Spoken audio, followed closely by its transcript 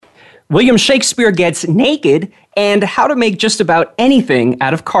William Shakespeare gets naked, and how to make just about anything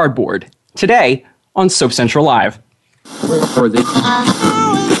out of cardboard. Today on Soap Central Live.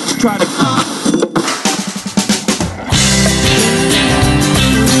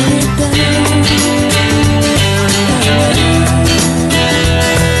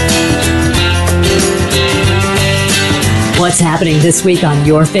 What's happening this week on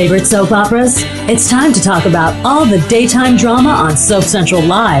your favorite soap operas? It's time to talk about all the daytime drama on Soap Central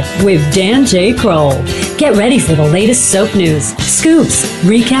Live with Dan J. Kroll. Get ready for the latest soap news, scoops,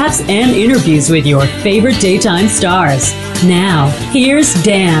 recaps, and interviews with your favorite daytime stars. Now, here's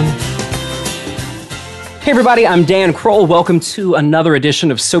Dan. Hey everybody, I'm Dan Kroll. Welcome to another edition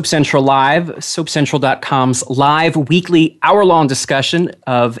of Soap Central Live, SoapCentral.com's live weekly hour-long discussion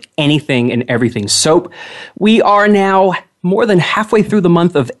of anything and everything soap. We are now more than halfway through the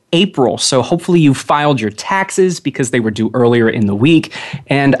month of April, so hopefully you filed your taxes because they were due earlier in the week,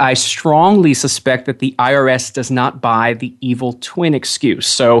 and I strongly suspect that the IRS does not buy the evil twin excuse,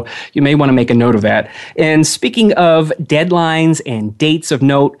 so you may want to make a note of that. And speaking of deadlines and dates of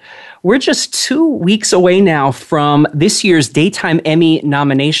note, we're just 2 weeks away now from this year's Daytime Emmy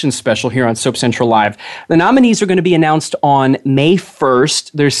nomination special here on Soap Central Live. The nominees are going to be announced on May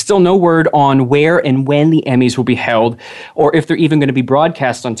 1st. There's still no word on where and when the Emmys will be held, or if they're even going to be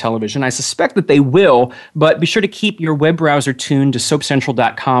broadcast on television. I suspect that they will, but be sure to keep your web browser tuned to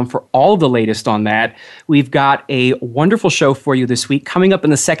SoapCentral.com for all the latest on that. We've got a wonderful show for you this week. Coming up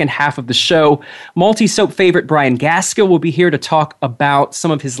in the second half of the show, multi-soap favorite Brian Gaskill will be here to talk about some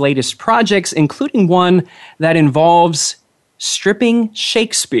of his latest projects, including one that involves stripping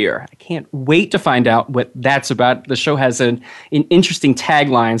Shakespeare. I can't wait to find out what that's about. The show has an interesting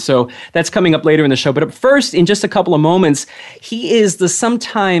tagline, so that's coming up later in the show. But up first, in just a couple of moments, he is the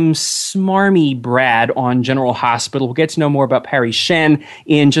sometimes smarmy Brad on General Hospital. We'll get to know more about Parry Shen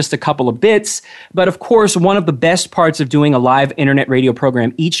in just a couple of bits. But of course, one of the best parts of doing a live internet radio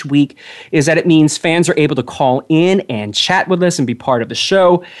program each week is that it means fans are able to call in and chat with us and be part of the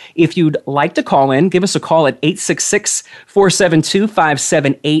show. If you'd like to call in, give us a call at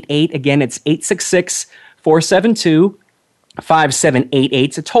 866-472-5788. Again, it's 866-472-5788.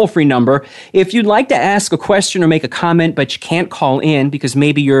 It's a toll-free number. If you'd like to ask a question or make a comment, but you can't call in because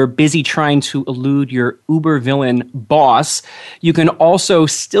maybe you're busy trying to elude your uber villain boss, you can also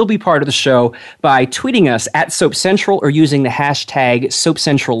still be part of the show by tweeting us at Soap Central or using the hashtag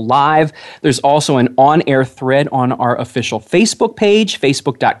SoapCentralLive. There's also an on-air thread on our official Facebook page,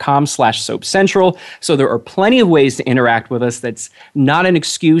 facebook.com/SoapCentral. So there are plenty of ways to interact with us. That's not an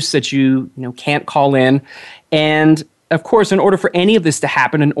excuse that you can't call in. And of course, in order for any of this to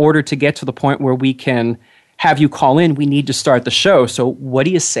happen, in order to get to the point where we can have you call in, we need to start the show. So what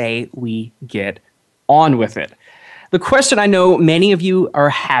do you say we get on with it? The question I know many of you are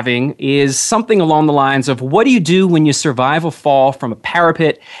having is something along the lines of, what do you do when you survive a fall from a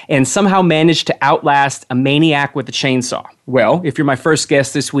parapet and somehow manage to outlast a maniac with a chainsaw? Well, if you're my first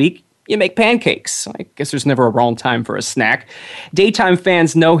guest this week, you make pancakes. I guess there's never a wrong time for a snack. Daytime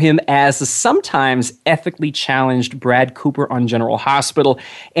fans know him as the sometimes ethically challenged Brad Cooper on General Hospital.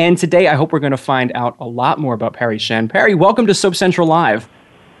 And today, I hope we're going to find out a lot more about Parry Shen. Parry, welcome to Soap Central Live.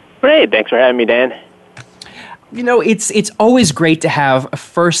 Great. Thanks for having me, Dan. You know, it's always great to have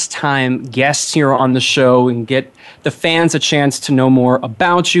first-time guests here on the show and get the fans a chance to know more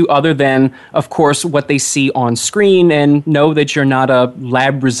about you other than, of course, what they see on screen and know that you're not a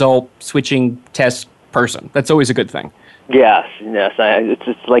lab result switching test person. That's always a good thing. Yes.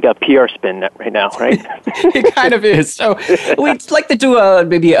 It's like a PR spin right now, right? It kind of is. So we'd like to do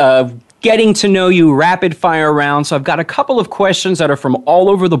maybe a getting to know you rapid fire round. So I've got a couple of questions that are from all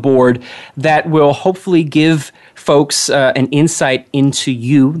over the board that will hopefully give folks an insight into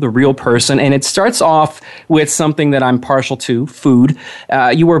you, the real person. And it starts off with something that I'm partial to, food.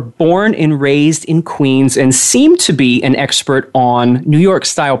 You were born and raised in Queens and seem to be an expert on New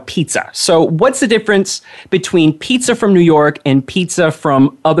York-style pizza. So what's the difference between pizza from New York and pizza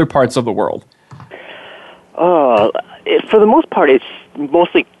from other parts of the world? For the most part, it's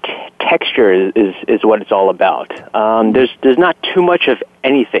mostly texture is what it's all about. There's not too much of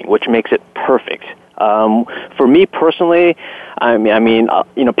anything, which makes it perfect. For me personally, I mean,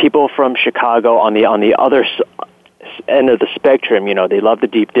 people from Chicago on the other end of the spectrum, they love the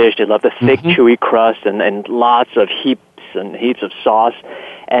deep dish, they love the thick, chewy crust, and lots of heaps and heaps of sauce.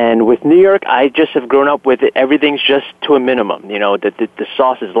 And with New York, I just have grown up with it. Everything's just to a minimum. The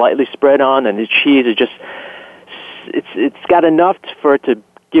sauce is lightly spread on, and the cheese is just it's got enough for it to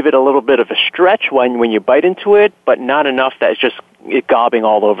give it a little bit of a stretch when you bite into it, but not enough that it's just gobbing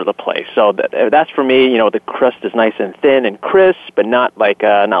all over the place. So that's for me. The crust is nice and thin and crisp, but not like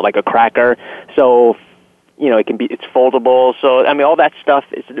a cracker. So it's foldable. So I mean, all that stuff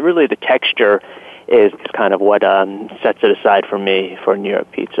is really the texture is kind of what sets it aside for me for New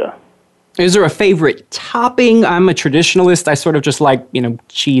York pizza. Is there a favorite topping? I'm a traditionalist. I sort of just like,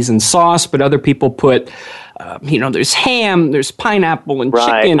 cheese and sauce, but other people put, there's ham, there's pineapple and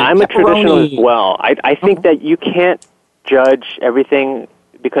chicken and I'm pepperoni. a traditionalist as well. I think that you can't judge everything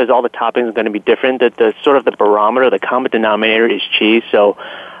because all the toppings are going to be different. That the sort of the barometer, the common denominator is cheese. So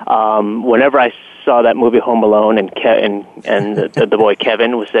whenever I saw that movie Home Alone and the boy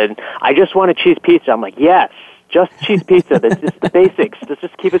Kevin said, "I just want a cheese pizza," I'm like, yes. Just cheese pizza. That's just the basics. Let's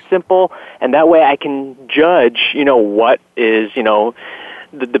just keep it simple, and that way I can judge, what is,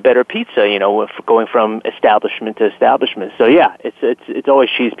 the better pizza, going from establishment to establishment. So yeah, it's always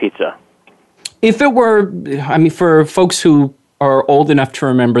cheese pizza. If it were, for folks who are old enough to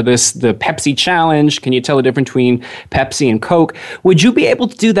remember this, the Pepsi Challenge, can you tell the difference between Pepsi and Coke? Would you be able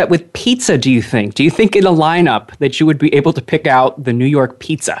to do that with pizza, do you think? Do you think in a lineup that you would be able to pick out the New York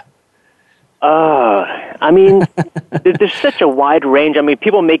pizza? There's such a wide range.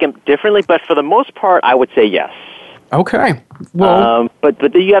 People make them differently, but for the most part, I would say yes. Okay. Well,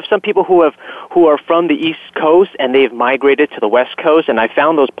 but you have some people who are from the East Coast and they've migrated to the West Coast, and I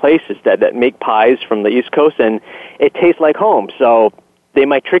found those places that make pies from the East Coast, and it tastes like home. So they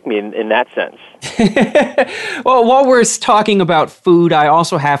might trick me in that sense. Well, while we're talking about food, I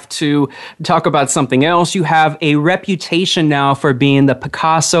also have to talk about something else. You have a reputation now for being the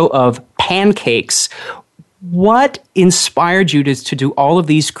Picasso of pancakes. What inspired you to do all of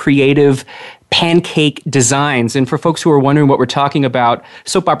these creative pancake designs? And for folks who are wondering what we're talking about,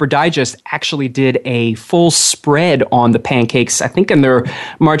 Soap Opera Digest actually did a full spread on the pancakes, I think in their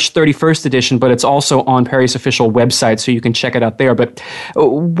March 31st edition, but it's also on Parry's official website, so you can check it out there. But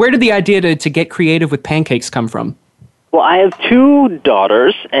where did the idea to get creative with pancakes come from? Well, I have two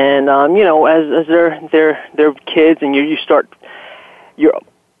daughters, and as they're kids, and you start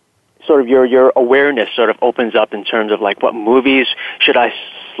your awareness sort of opens up in terms of like what movies should I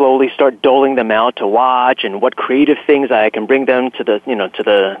slowly start doling them out to watch, and what creative things I can bring them to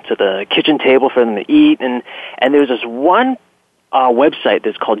the kitchen table for them to eat. And there's this one website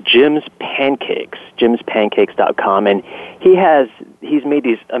that's called Jim's Pancakes, jimspancakes.com, and he's made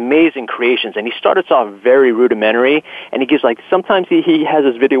these amazing creations, and he started off very rudimentary, and he gives sometimes he has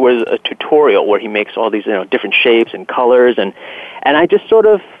this video where a tutorial where he makes all these different shapes and colors, and I just sort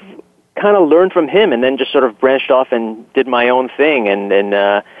of kind of learned from him, and then just sort of branched off and did my own thing,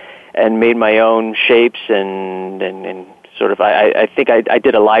 and made my own shapes, and sort of I think I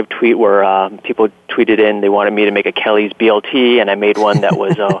did a live tweet where people tweeted in they wanted me to make a Kelly's BLT, and I made one that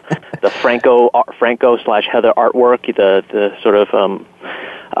was the Franco / Heather artwork, the sort of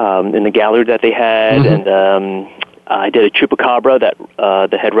in the gallery that they had, mm-hmm. and I did a chupacabra that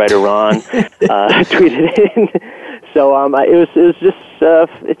the head writer Ron tweeted in. So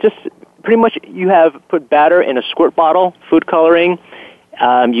it just pretty much, you have put batter in a squirt bottle, food coloring,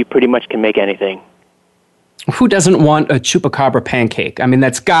 you pretty much can make anything. Who doesn't want a chupacabra pancake?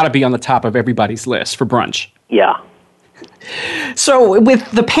 That's got to be on the top of everybody's list for brunch. Yeah. So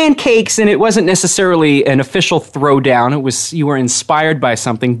with the pancakes, and it wasn't necessarily an official throwdown, you were inspired by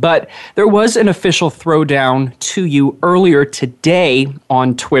something, but there was an official throwdown to you earlier today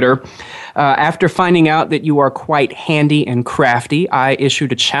on Twitter. After finding out that you are quite handy and crafty, I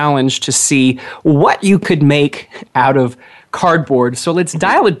issued a challenge to see what you could make out of cardboard. So let's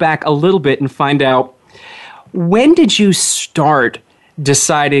dial it back a little bit and find out, when did you start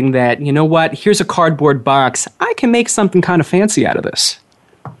deciding that, here's a cardboard box, I can make something kind of fancy out of this?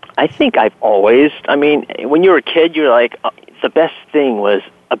 I think I've always, when you were a kid, you're like, the best thing was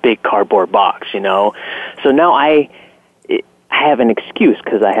a big cardboard box, So now I have an excuse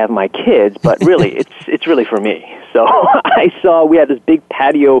because I have my kids, but really, it's really for me. So we had this big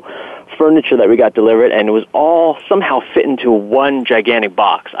patio furniture that we got delivered, and it was all somehow fit into one gigantic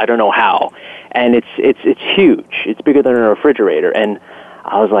box. I don't know how. And it's huge. It's bigger than a refrigerator. And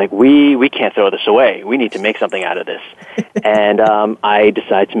I was like, we can't throw this away. We need to make something out of this. And I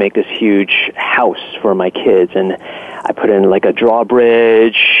decided to make this huge house for my kids. And I put in like a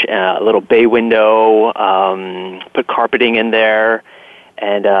drawbridge, a little bay window, put carpeting in there,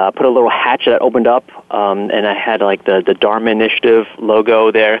 and put a little hatch that opened up. And I had like the Dharma Initiative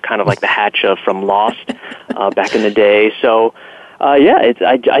logo there, kind of like the hatch from Lost back in the day. So,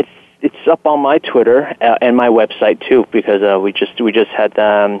 it's up on my Twitter and my website too, because we just had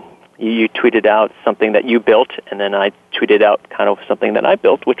You tweeted out something that you built, and then I tweeted out kind of something that I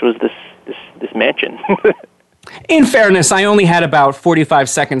built, which was this mansion. In fairness, I only had about 45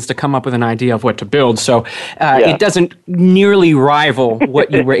 seconds to come up with an idea of what to build, so it doesn't nearly rival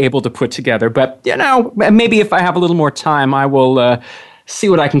what you were able to put together. But, maybe if I have a little more time, I will see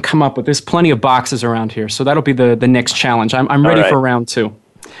what I can come up with. There's plenty of boxes around here, so that'll be the next challenge. I'm ready for round 2.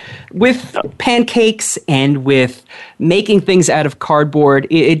 With pancakes and with making things out of cardboard,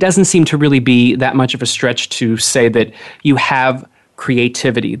 it doesn't seem to really be that much of a stretch to say that you have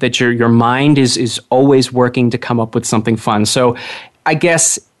creativity, that your mind is always working to come up with something fun. So I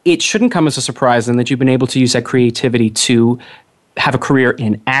guess it shouldn't come as a surprise then that you've been able to use that creativity to have a career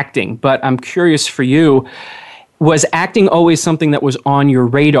in acting. But I'm curious for you, was acting always something that was on your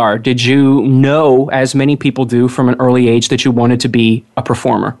radar? Did you know, as many people do from an early age, that you wanted to be a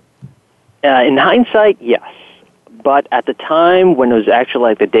performer? In hindsight, yes. But at the time when it was actually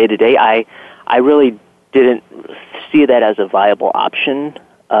like the day-to-day, I really didn't see that as a viable option.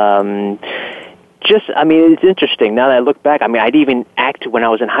 It's interesting. Now that I look back, I didn't even act when I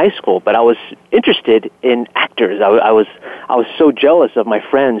was in high school, but I was interested in actors. I was so jealous of my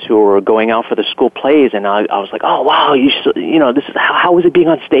friends who were going out for the school plays, and I was like, oh wow, this is how is it being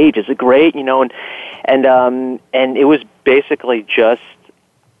on stage? Is it great? And it was basically just,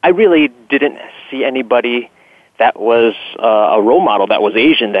 I really didn't see anybody that was a role model that was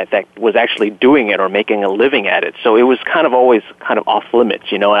Asian that was actually doing it or making a living at it. So it was kind of always kind of off limits,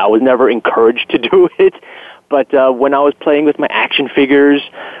 and I was never encouraged to do it. But when I was playing with my action figures,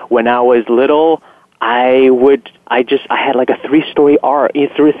 when I was little, I had like a 3-story arc,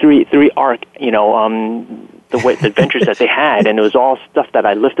 three arc, the adventures that they had, and it was all stuff that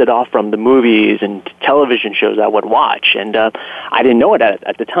I lifted off from the movies and television shows I would watch, and I didn't know it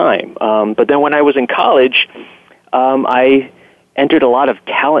at the time. But then when I was in college, I entered a lot of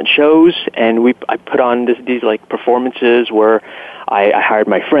talent shows, and I put on these like performances where I hired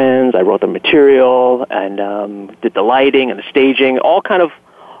my friends, I wrote the material, and did the lighting and the staging, all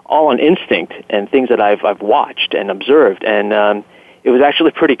on instinct and things that I've watched and observed, and it was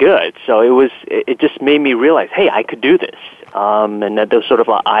actually pretty good. So it just made me realize, hey, I could do this, and that was sort of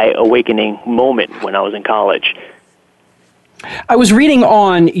an eye-awakening moment when I was in college. I was reading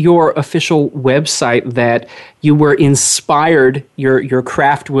on your official website that you were inspired, your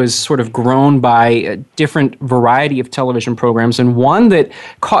craft was sort of grown by a different variety of television programs, and one that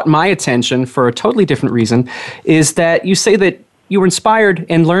caught my attention for a totally different reason is that you say that you were inspired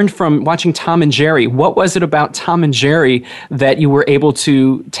and learned from watching Tom and Jerry. What was it about Tom and Jerry that you were able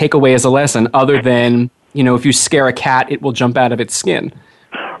to take away as a lesson, other than, if you scare a cat, it will jump out of its skin?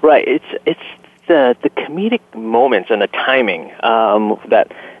 Right. It's the comedic moments and the timing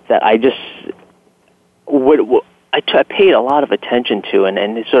that I just I paid a lot of attention to, and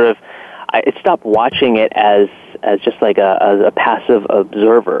it sort of I stopped watching it as just like a passive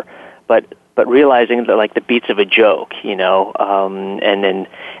observer, but realizing that like the beats of a joke, and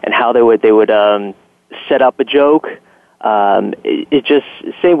how they would set up a joke. It just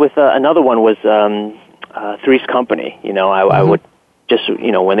same with another one was Three's Company. I would just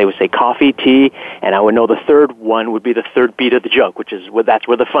when they would say coffee, tea, and I would know the third one would be the third beat of the joke, that's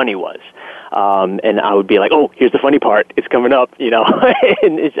where the funny was. And I would be like, oh, here's the funny part. It's coming up, and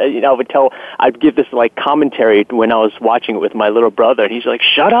I'd give this like commentary when I was watching it with my little brother, and he's like,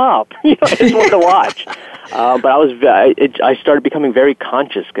 shut up. I just wanted to watch. But I started becoming very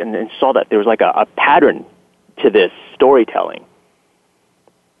conscious and saw that there was like a pattern to this storytelling.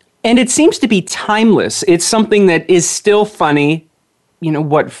 And it seems to be timeless. It's something that is still funny,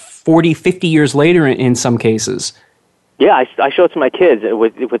 40, 50 years later in some cases. Yeah, I show it to my kids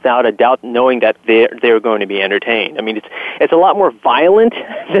without a doubt, knowing that they're going to be entertained. It's a lot more violent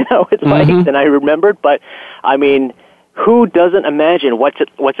than I remembered, but who doesn't imagine what's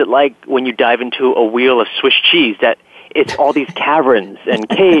it like when you dive into a wheel of Swiss cheese? That it's all these caverns and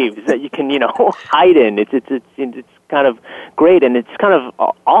caves that you can hide in. It's kind of great, and it's kind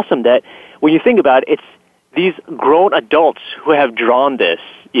of awesome that when you think about it, it's these grown adults who have drawn this,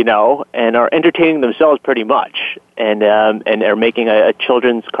 and are entertaining themselves pretty much, and are making a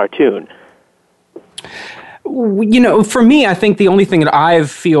children's cartoon. For me, I think the only thing that I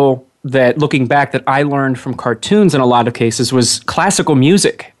feel that looking back that I learned from cartoons in a lot of cases was classical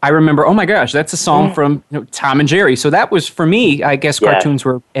music. I remember, oh my gosh, that's a song from Tom and Jerry. So that was, for me, I guess cartoons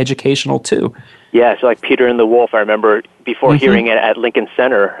were educational too. Yeah, so like Peter and the Wolf, I remember before hearing it at Lincoln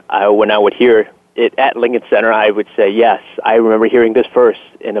Center, when I would hear it at Lincoln Center, I would say, yes, I remember hearing this first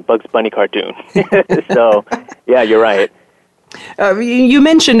in a Bugs Bunny cartoon. So, yeah, you're right. You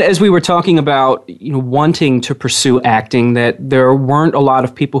mentioned, as we were talking about, wanting to pursue acting, that there weren't a lot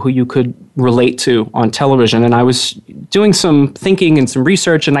of people who you could relate to on television. And I was doing some thinking and some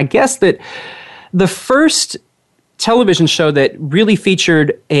research, and I guess that the first television show that really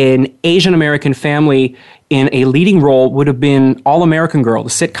featured an Asian American family in a leading role would have been All American Girl, the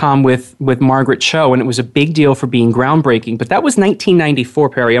sitcom with Margaret Cho, and it was a big deal for being groundbreaking. But that was 1994,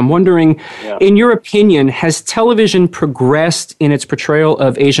 Parry. I'm wondering, in your opinion, has television progressed in its portrayal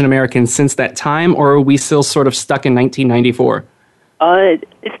of Asian Americans since that time, or are we still sort of stuck in 1994?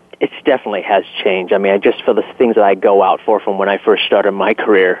 It definitely has changed. I mean, just for the things that I go out for from when I first started my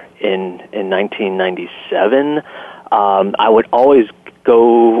career in 1997, I would always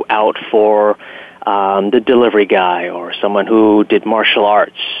go out for the delivery guy, or someone who did martial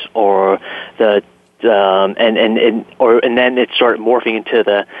arts, or and then it started morphing into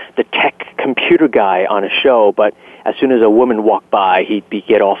the tech computer guy on a show. But as soon as a woman walked by, he'd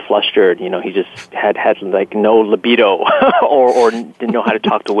get all flustered. He just had like no libido, or didn't know how to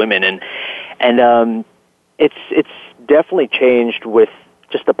talk to women, and it's definitely changed with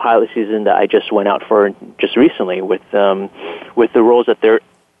just the pilot season that I just went out for just recently with the roles that they're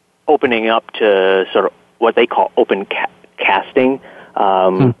opening up to sort of what they call open casting.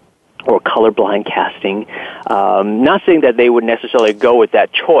 Or colorblind casting. Not saying that they would necessarily go with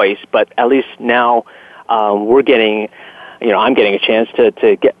that choice, but at least now we're getting, I'm getting a chance to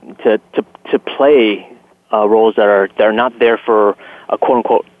play roles that are not there for a quote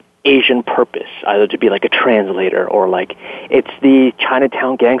unquote Asian purpose, either to be like a translator or like it's the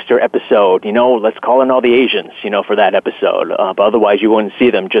Chinatown Gangster episode. Let's call in all the Asians, for that episode. But otherwise, you wouldn't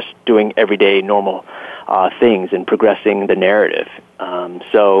see them just doing everyday normal things and progressing the narrative.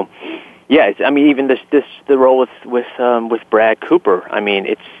 So, yeah, even the role with Brad Cooper. I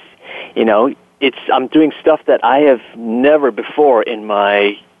mean, I'm doing stuff that I have never before in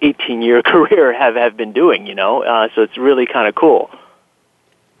my 18-year career have been doing. So it's really kind of cool.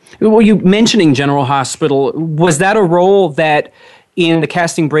 Well, you mentioning General Hospital, was that a role that in the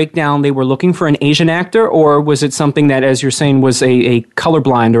casting breakdown they were looking for an Asian actor, or was it something that, as you're saying, was a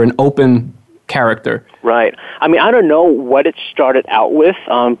colorblind or an open character? Right. I mean, I don't know what it started out with,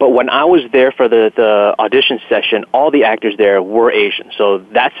 but when I was there for the audition session, all the actors there were Asian. So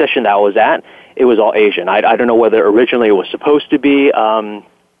that session that I was at, it was all Asian. I don't know whether originally it was supposed to be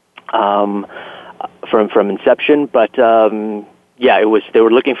from inception, but yeah, it was. They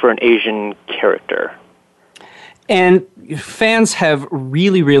were looking for an Asian character. And fans have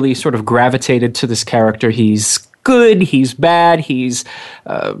really, really sort of gravitated to this character. He's good, he's bad, he's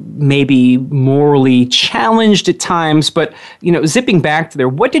maybe morally challenged at times. But, zipping back to there,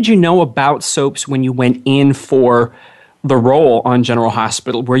 what did you know about soaps when you went in for the role on General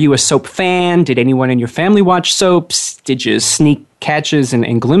Hospital? Were you a soap fan? Did anyone in your family watch soaps? Did you sneak catches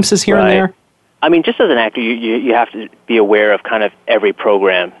and glimpses here and there? I mean, just as an actor, you have to be aware of kind of every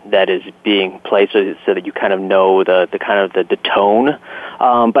program that is being played, so that you kind of know the tone.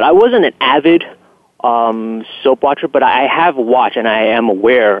 But I wasn't an avid soap watcher, but I have watched and I am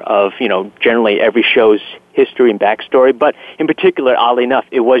aware of generally every show's history and backstory. But in particular, oddly enough,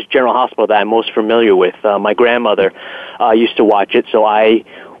 it was General Hospital that I'm most familiar with. My grandmother used to watch it, so I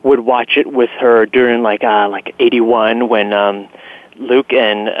would watch it with her during like '81 when. Luke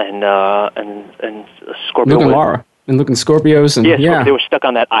and Scorpio. Luke and Laura. And Luke and Scorpios. And, yeah. They were stuck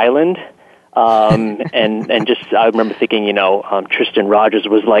on that island. And just, I remember thinking, Tristan Rogers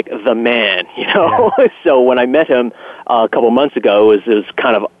was like the man, Yeah. So when I met him a couple months ago, it was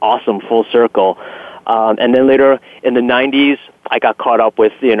kind of awesome, full circle. And then later in the 90s, I got caught up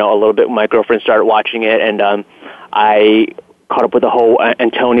with, a little bit when my girlfriend started watching it, and I caught up with the whole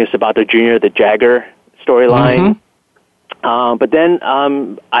Antonius Sabato Jr., the Jagger storyline. Mm-hmm. But then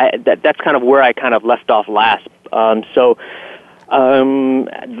that's kind of where I kind of left off last. So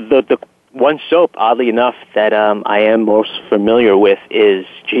the one soap, oddly enough, that I am most familiar with is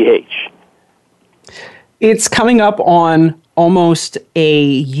GH. It's coming up on almost a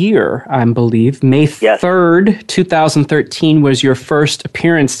year, I believe. May 3rd, 2013 was your first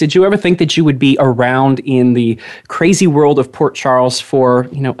appearance. Did you ever think that you would be around in the crazy world of Port Charles for,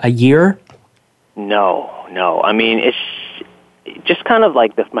 a year? No. I mean, it's just kind of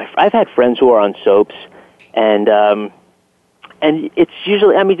like I've had friends who are on soaps, and it's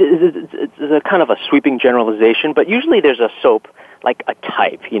usually, I mean, it's a kind of a sweeping generalization, but usually there's a soap like a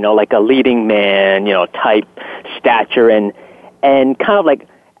type, like a leading man, type stature, and kind of like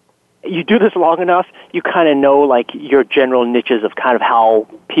you do this long enough, you kind of know like your general niches of kind of how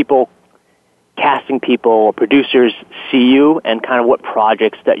casting people or producers see you, and kind of what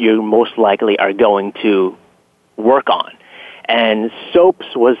projects that you most likely are going to work on. and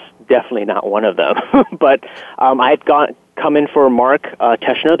soaps was definitely not one of them. But I had come in for Mark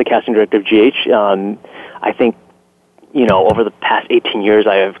Teschner, the casting director of GH. I think, over the past 18 years,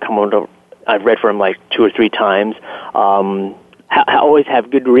 I've read for him like 2 or 3 times. I always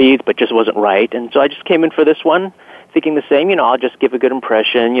have good reads, but just wasn't right. And so I just came in for this one, thinking the same, I'll just give a good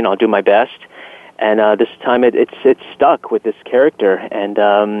impression, I'll do my best. And this time it stuck with this character. And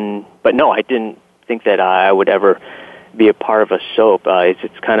but no, I didn't think that I would ever be a part of a soap. It's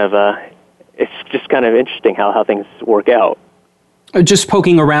just kind of interesting how things work out. Just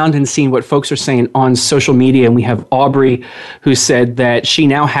poking around and seeing what folks are saying on social media, and we have Aubrey who said that she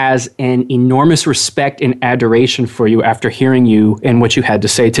now has an enormous respect and adoration for you after hearing you and what you had to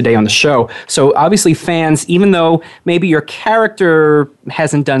say today on the show. So obviously fans, even though maybe your character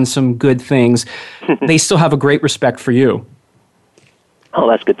hasn't done some good things, they still have a great respect for you. Oh,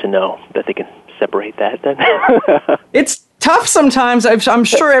 that's good to know that they can separate that then. It's tough sometimes. I'm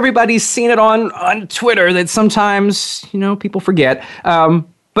sure everybody's seen it on Twitter that sometimes, people forget.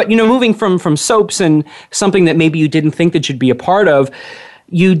 But, moving from soaps and something that maybe you didn't think that you'd be a part of,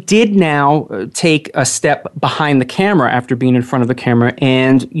 you did now take a step behind the camera after being in front of the camera,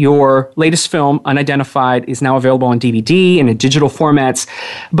 and your latest film, Unidentified, is now available on DVD and in digital formats.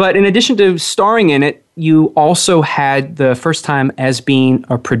 But in addition to starring in it, you also had the first time as being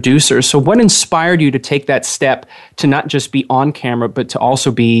a producer. So what inspired you to take that step to not just be on camera, but to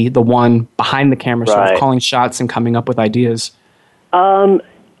also be the one behind the camera, sort of calling shots and coming up with ideas? I've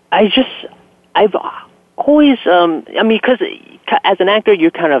always, because as an actor,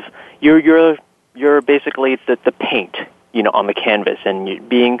 you're basically the paint, on the canvas, and you're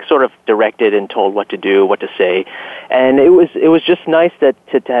being sort of directed and told what to do, what to say, and it was just nice that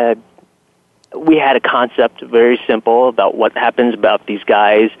we had a concept, very simple, about what happens about these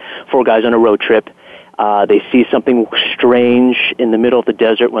 4 guys on a road trip. They see something strange in the middle of the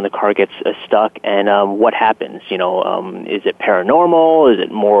desert when the car gets stuck, and what happens? Is it paranormal? Is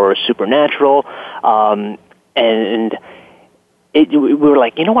it more supernatural? And we were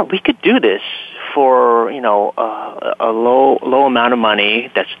like, we could do this for a low amount of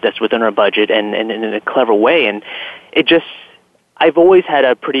money that's within our budget, and in a clever way. And I've always had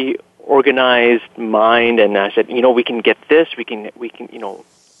a pretty organized mind, and I said, we can get this, we can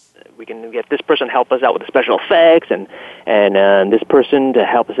get this person to help us out with the special effects, and this person to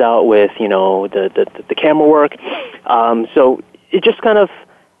help us out with the camera work. So it just kind of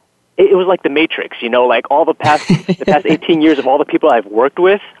it was like the Matrix, like all the past 18 years of all the people I've worked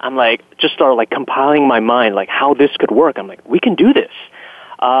with. I'm like just started like compiling my mind like how this could work. I'm like, we can do this,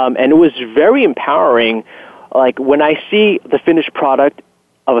 and it was very empowering. Like when I see the finished product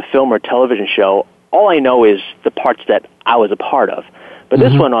of a film or television show, all I know is the parts that I was a part of. But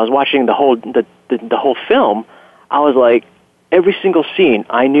this one, I was watching the whole film. I was like, every single scene,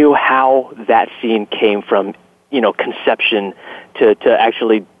 I knew how that scene came from, conception to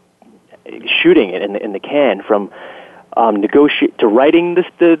actually shooting it in the can, from to writing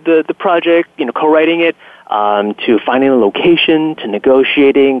the project, co-writing it, to finding a location, to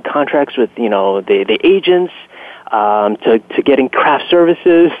negotiating contracts with the agents. To getting craft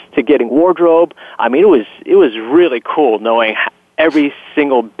services, to getting wardrobe. I mean, it was really cool knowing every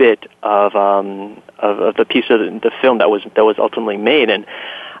single bit of the piece of the film that was ultimately made. And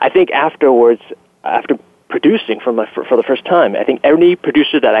I think afterwards, after producing for the first time, I think any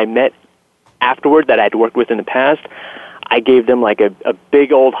producer that I met afterward that I'd worked with in the past, I gave them like a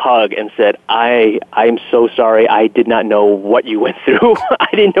big old hug and said, I'm so sorry. I did not know what you went through. I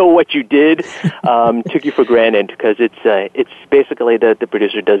didn't know what you did. Took you for granted, because it's basically the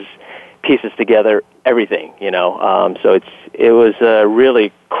producer does pieces together, everything, So it was a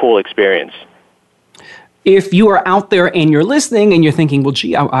really cool experience. If you are out there and you're listening and you're thinking, well,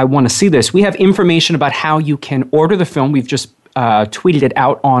 gee, I want to see this, we have information about how you can order the film. We've just tweeted it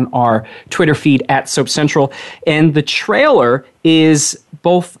out on our Twitter feed at Soap Central. And the trailer is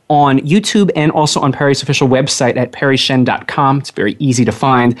both on YouTube and also on Parry's official website at parryshen.com. It's very easy to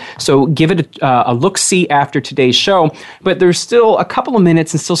find. So give it a look-see after today's show. But there's still a couple of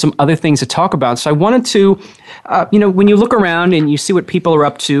minutes and still some other things to talk about. So I wanted to, when you look around and you see what people are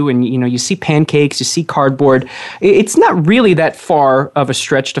up to, and, you see pancakes, you see cardboard, it's not really that far of a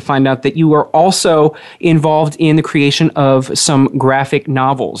stretch to find out that you are also involved in the creation of some graphic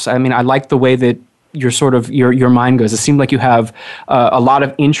novels. I mean, I like the way that your mind goes. It seemed like you have a lot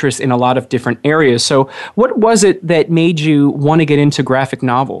of interest in a lot of different areas. So what was it that made you want to get into graphic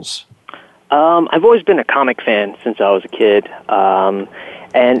novels? I've always been a comic fan since I was a kid. And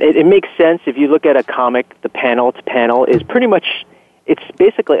it makes sense if you look at a comic, the panel to panel is pretty much it's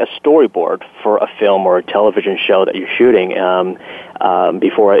basically a storyboard for a film or a television show that you're shooting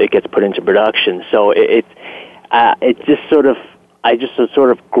before it gets put into production. So it just sort of, I just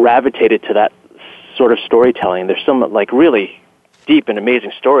sort of gravitated to that sort of storytelling. There's some like really deep and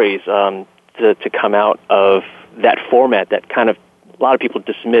amazing stories to come out of that format that kind of a lot of people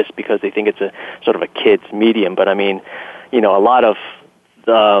dismiss because they think it's a sort of a kid's medium. But I mean, a lot of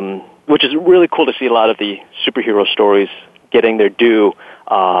which is really cool to see a lot of the superhero stories getting their due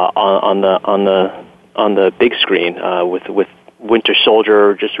on the big screen with Winter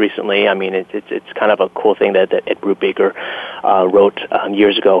Soldier just recently. I mean, it's kind of a cool thing that Ed Brubaker wrote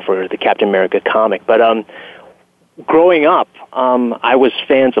years ago for the Captain America comic. But growing up, I was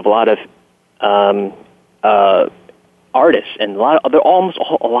fans of a lot of artists, and almost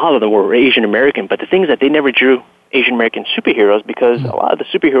a lot of them were Asian American. But the thing is that they never drew Asian American superheroes because a lot of the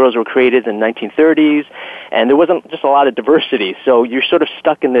superheroes were created in the 1930s, and there wasn't just a lot of diversity. So you're sort of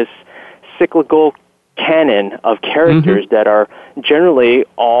stuck in this cyclical canon of characters that are generally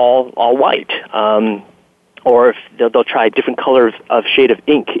all white. Or if they'll try a different color of shade of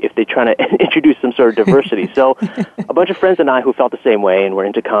ink if they're trying to introduce some sort of diversity. So a bunch of friends and I who felt the same way and were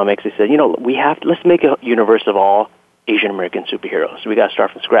into comics, they said, let's make a universe of all Asian American superheroes. We got to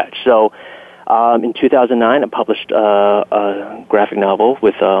start from scratch. So in 2009, I published a graphic novel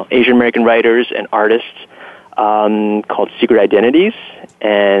with Asian American writers and artists called Secret Identities,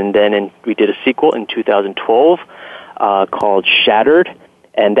 and then we did a sequel in 2012 called Shattered,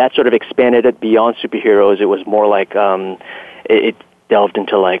 and that sort of expanded it beyond superheroes. It was more like it delved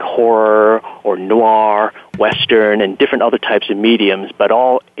into like horror or noir, Western, and different other types of mediums, but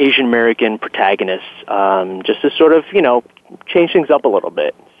all Asian American protagonists, just to sort of change things up a little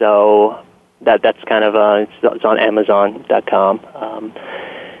bit. So that's kind of it's on Amazon.com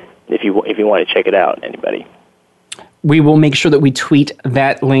if you want to check it out, anybody. We will make sure that we tweet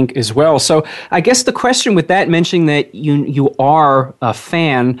that link as well. So I guess the question with that, mentioning that you are a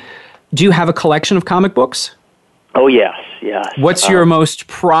fan, do you have a collection of comic books? Oh, yes. What's your most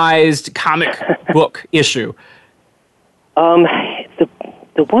prized comic book issue? The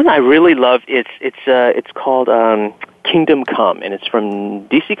one I really love, it's called Kingdom Come, and it's from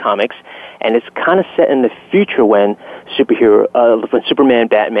DC Comics, and it's kind of set in the future when when Superman,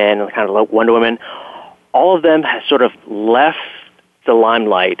 Batman, and kind of like Wonder Woman, all of them have sort of left the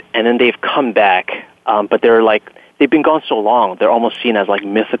limelight, and then they've come back, but they've been gone so long, they're almost seen as like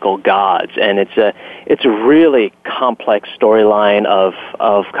mythical gods, and it's a really complex storyline of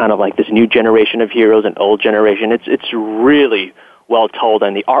kind of like this new generation of heroes and old generation. It's really well told,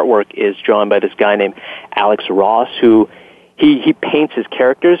 and the artwork is drawn by this guy named Alex Ross, who he paints his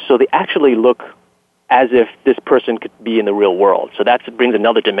characters so they actually look as if this person could be in the real world. So that brings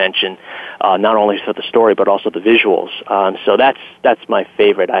another dimension, not only for the story but also the visuals. So that's my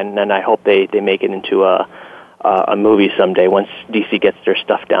favorite, and I hope they make it into a movie someday once DC gets their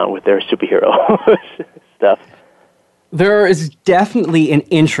stuff down with their superhero stuff. There is definitely an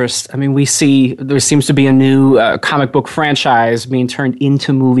interest. I mean, we see there seems to be a new comic book franchise being turned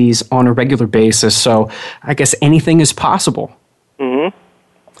into movies on a regular basis. So I guess anything is possible. Mm-hmm.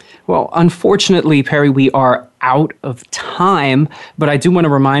 Well, unfortunately, Parry, we are out of time, but I do want to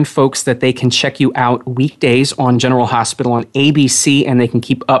remind folks that they can check you out weekdays on General Hospital on ABC, and they can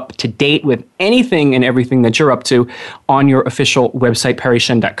keep up to date with anything and everything that you're up to on your official website,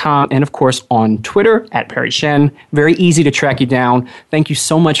 ParryShen.com, and of course on Twitter at ParryShen. Very easy to track you down. Thank you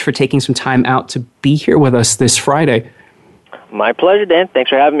so much for taking some time out to be here with us this Friday. My pleasure, Dan. Thanks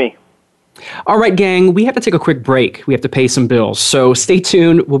for having me. All right, gang, we have to take a quick break. We have to pay some bills. So stay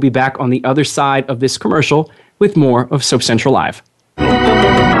tuned. We'll be back on the other side of this commercial with more of Soap Central Live.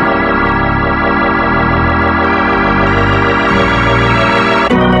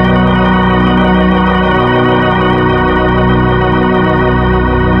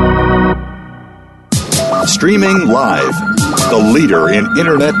 Streaming live, the leader in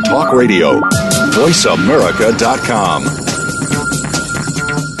Internet talk radio, VoiceAmerica.com.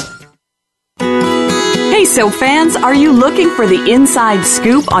 Hey, soap fans, are you looking for the inside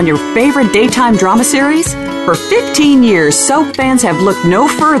scoop on your favorite daytime drama series? For 15 years, soap fans have looked no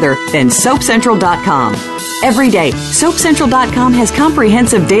further than SoapCentral.com. Every day, SoapCentral.com has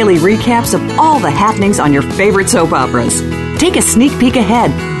comprehensive daily recaps of all the happenings on your favorite soap operas. Take a sneak peek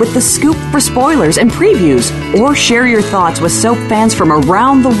ahead with the scoop for spoilers and previews, or share your thoughts with soap fans from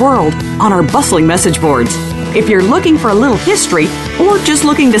around the world on our bustling message boards. If you're looking for a little history or just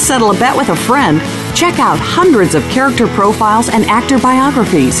looking to settle a bet with a friend, check out hundreds of character profiles and actor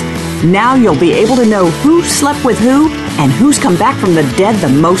biographies. Now you'll be able to know who slept with who and who's come back from the dead the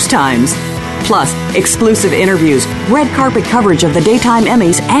most times. Plus, exclusive interviews, red carpet coverage of the daytime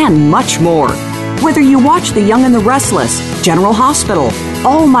Emmys, and much more. Whether you watch The Young and the Restless, General Hospital,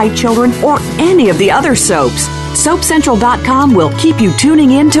 All My Children, or any of the other soaps, SoapCentral.com will keep you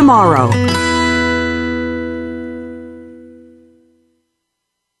tuning in tomorrow.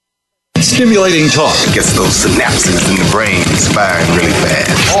 Stimulating talk gets those synapses in the brain firing really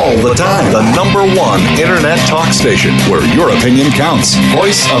fast. all the time. The #1 internet talk station where your opinion counts.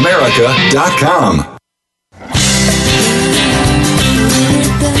 VoiceAmerica.com.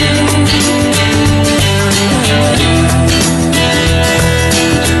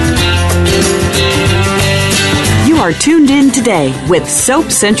 You are tuned in today with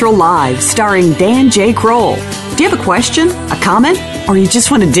Soap Central Live, starring Dan J. Kroll. Do you have a question, a comment, or you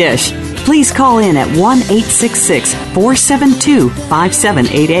just want a dish? Please call in at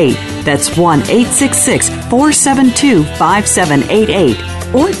 1-866-472-5788. That's 1-866-472-5788.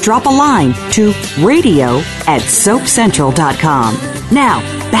 Or drop a line to radio@soapcentral.com. Now,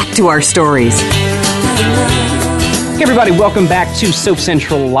 back to our stories. Hey everybody, welcome back to Soap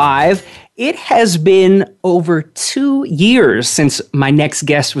Central Live. It has been over 2 years since my next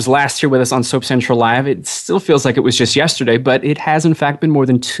guest was last here with us on Soap Central Live. It still feels like it was just yesterday, but it has in fact been more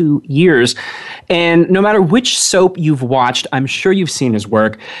than 2 years. And no matter which soap you've watched, I'm sure you've seen his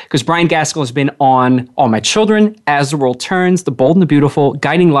work, because Brian Gaskill has been on All My Children, As the World Turns, The Bold and the Beautiful,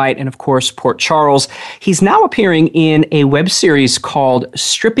 Guiding Light, and of course, Port Charles. He's now appearing in a web series called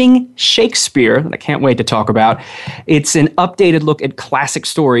Stripping Shakespeare, that I can't wait to talk about. It's an updated look at classic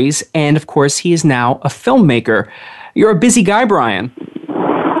stories, and of course, he is now a filmmaker. You're a busy guy, Brian.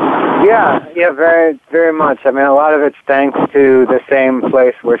 Yeah, very, very much. I mean, a lot of it's thanks to the same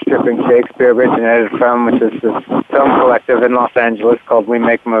place where Stripping Shakespeare originated from, which is this film collective in Los Angeles called We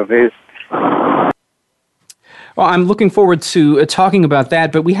Make Movies. Well, I'm looking forward to talking about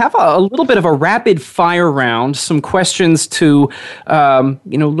that, but we have a little bit of a rapid fire round, some questions to,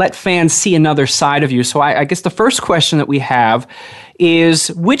 let fans see another side of you. So I guess the first question that we have is,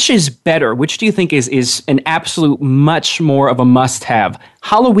 which is better? Which do you think is an absolute much more of a must-have?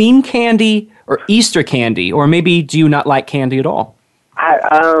 Halloween candy or Easter candy? Or maybe do you not like candy at all?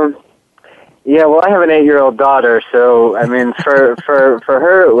 Yeah, well, I have an 8-year-old daughter, so I mean, for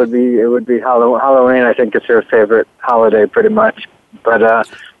her, it would be Halloween. I think it's her favorite holiday, pretty much. But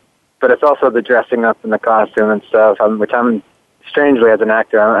it's also the dressing up and the costume and stuff. Which I'm strangely, as an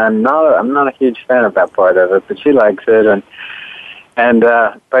actor, I'm not a huge fan of that part of it. But she likes it,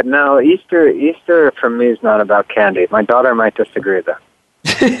 but no, Easter for me is not about candy. My daughter might disagree, though.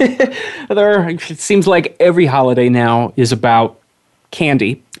 It seems like every holiday now is about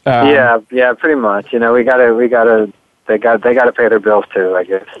candy. Yeah, pretty much. You know, they gotta pay their bills too, I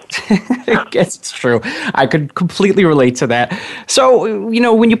guess. I guess it's true. I could completely relate to that. So,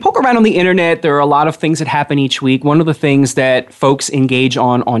 when you poke around on the internet, there are a lot of things that happen each week. One of the things that folks engage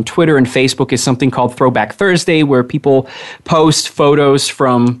on Twitter and Facebook is something called Throwback Thursday, where people post photos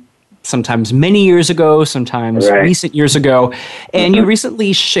from sometimes many years ago, sometimes recent years ago. And you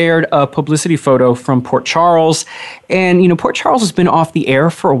recently shared a publicity photo from Port Charles. And, Port Charles has been off the air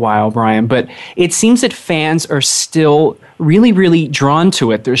for a while, Brian, but it seems that fans are still really, really drawn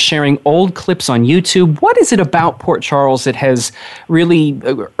to it. They're sharing old clips on YouTube. What is it about Port Charles that has really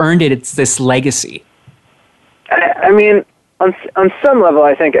earned it this legacy? I mean, on some level,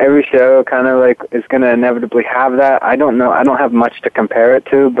 I think every show kind of is going to inevitably have that. I don't know. I don't have much to compare it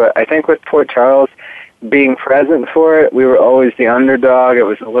to, but I think with Port Charles being present for it, we were always the underdog. It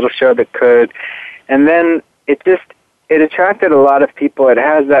was a little show that could. And then it attracted a lot of people. It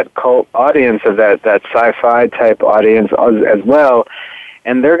has that cult audience of that sci-fi type audience as well,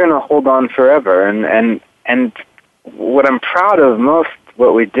 and they're going to hold on forever. And what I'm proud of most,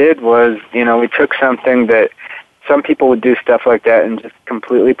 what we did was, we took something that some people would do stuff like that and just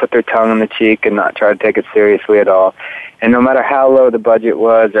completely put their tongue in the cheek and not try to take it seriously at all. And no matter how low the budget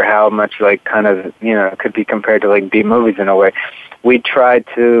was or how much it could be compared to B movies in a way, we tried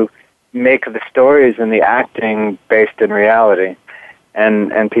to make the stories and the acting based in reality.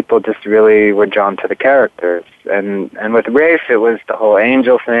 And people just really were drawn to the characters. And with Rafe, it was the whole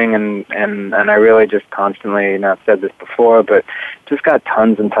angel thing, and I really just constantly, I've said this before, but just got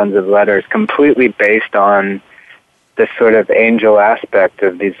tons and tons of letters completely based on this sort of angel aspect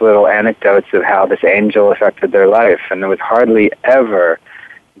of these little anecdotes of how this angel affected their life. And there was hardly ever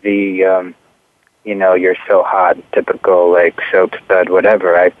the, you're so hot, typical, soap stud,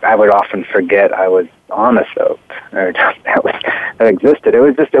 whatever. I would often forget I was on a soap or that existed.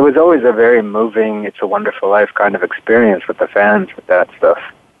 It was always a very moving, It's a Wonderful Life kind of experience with the fans with that stuff.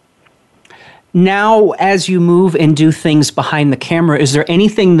 Now, as you move and do things behind the camera, is there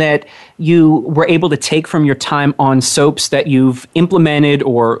anything that you were able to take from your time on soaps that you've implemented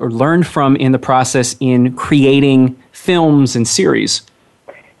or learned from in the process in creating films and series?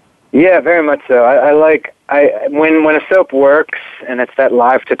 Yeah, very much so. When a soap works and it's that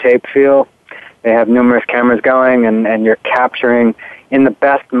live to tape feel, they have numerous cameras going and you're capturing in the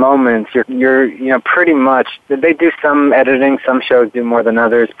best moments. You're pretty much, they do some editing, some shows do more than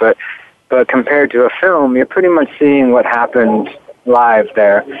others, but compared to a film, you're pretty much seeing what happened live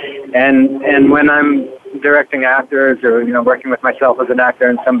there. And when I'm directing actors or, working with myself as an actor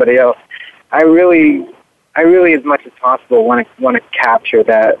and somebody else, I really as much as possible want to capture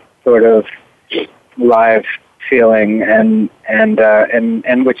that sort of live feeling and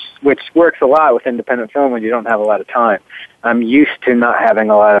which works a lot with independent film when you don't have a lot of time. I'm used to not having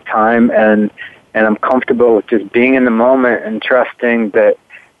a lot of time and I'm comfortable with just being in the moment and trusting that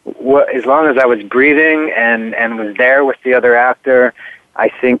as long as I was breathing and was there with the other actor, I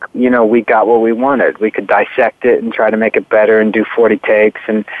think, we got what we wanted. We could dissect it and try to make it better and do 40 takes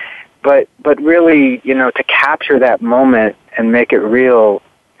but really, to capture that moment and make it real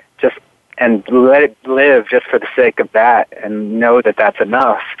and let it live just for the sake of that and know that that's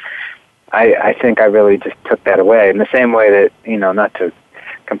enough. I think I really just took that away in the same way that, not to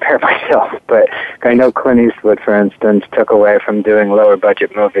compare myself, but I know Clint Eastwood, for instance, took away from doing lower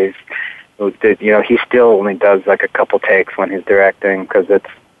budget movies. He still only does like a couple takes when he's directing because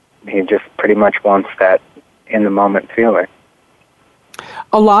he just pretty much wants that in the moment feeling.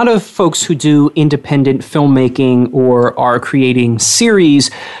 A lot of folks who do independent filmmaking or are creating series,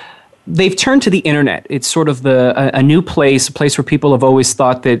 they've turned to the internet. It's sort of a new place, a place where people have always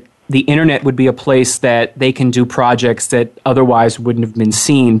thought that the internet would be a place that they can do projects that otherwise wouldn't have been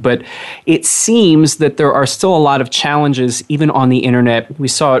seen. But it seems that there are still a lot of challenges even on the internet. We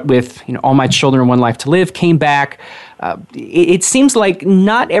saw it with All My Children, One Life to Live came back. It seems like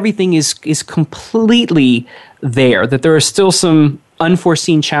not everything is completely there, that there are still some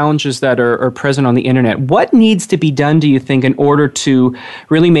unforeseen challenges that are present on the internet. What needs to be done, do you think, in order to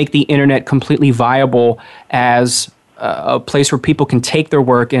really make the internet completely viable as a place where people can take their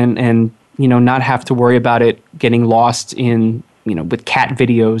work and not have to worry about it getting lost in with cat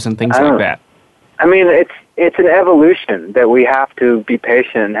videos and things like that? I mean, it's an evolution that we have to be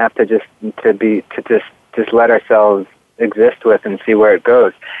patient and have to just let ourselves exist with and see where it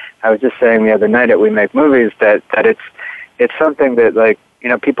goes. I was just saying the other night that we make movies that it's something that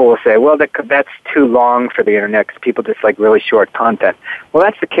people will say, well, that's too long for the internet because people just like really short content. Well,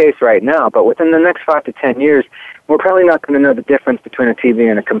 that's the case right now, but within the next 5 to 10 years, we're probably not going to know the difference between a TV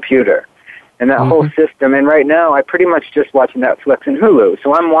and a computer. And that whole system, and right now I pretty much just watch Netflix and Hulu.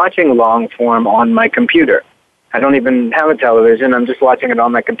 So I'm watching long form on my computer. I don't even have a television, I'm just watching it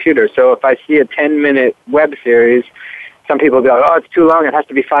on my computer. So if I see a 10-minute web series, some people go, oh, it's too long, it has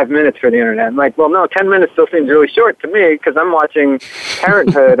to be 5 minutes for the internet. I'm like, well, no, 10 minutes still seems really short to me because I'm watching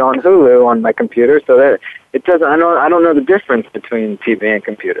Parenthood on Hulu on my computer, so that it doesn't, I don't know the difference between TV and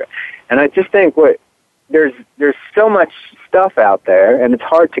computer. And I just think there's so much stuff out there, and it's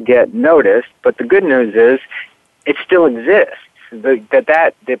hard to get noticed, but the good news is it still exists.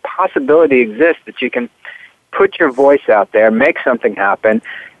 The possibility exists that you can put your voice out there, make something happen,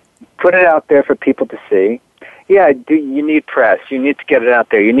 put it out there for people to see. Yeah, you need press. You need to get it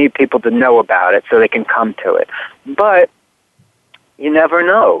out there. You need people to know about it so they can come to it. But you never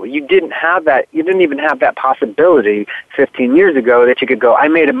know. You didn't have that. You didn't even have that possibility 15 years ago that you could go, I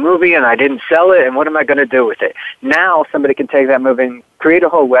made a movie and I didn't sell it, and what am I going to do with it? Now somebody can take that movie and create a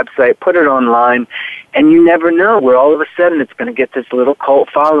whole website, put it online, and you never know where all of a sudden it's going to get this little cult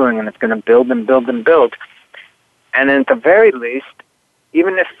following and it's going to build and build and build. And at the very least,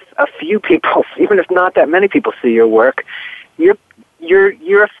 even if a few people, even if not that many people see your work,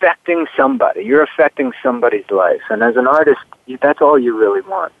 you're affecting somebody. You're affecting somebody's life. And as an artist, that's all you really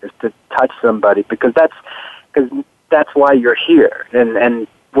want, is to touch somebody, because that's why you're here. And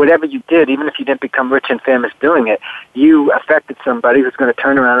whatever you did, even if you didn't become rich and famous doing it, you affected somebody who's going to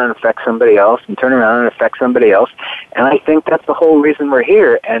turn around and affect somebody else and turn around and affect somebody else. And I think that's the whole reason we're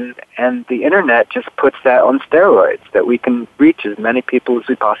here. And the internet just puts that on steroids, that we can reach as many people as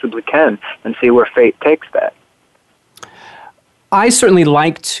we possibly can and see where fate takes that. I certainly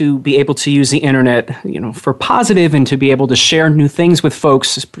like to be able to use the internet, for positive and to be able to share new things with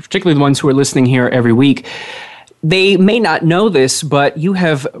folks, particularly the ones who are listening here every week. They may not know this, but you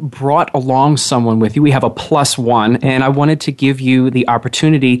have brought along someone with you. We have a +1, and I wanted to give you the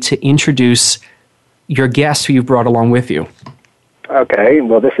opportunity to introduce your guest who you've brought along with you. Okay,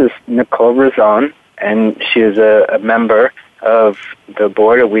 well, this is Nicole Razan, and she is a member of the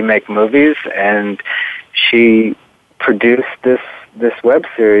board of We Make Movies, and she produced this web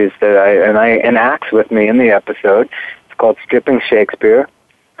series that I enacts with me in the episode. It's called Stripping Shakespeare,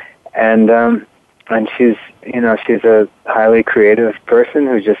 and she's a highly creative person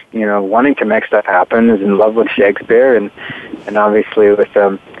who's just wanting to make stuff happen, is in love with Shakespeare, and obviously with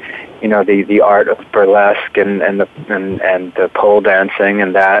the art of burlesque and the pole dancing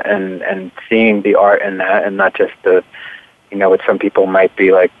and that, and seeing the art in that, and not just the what some people might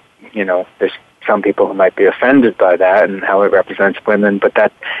be like, there's some people who might be offended by that and how it represents women, but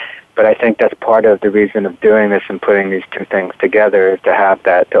I think that's part of the reason of doing this and putting these two things together, is to have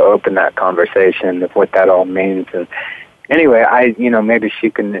that, to open that conversation of what that all means. And anyway, maybe she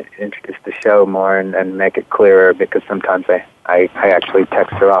can introduce the show more and make it clearer, because sometimes I actually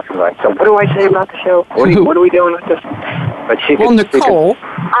text her off and like, so what do I say about the show? What are we doing with this? But she well, Nicole.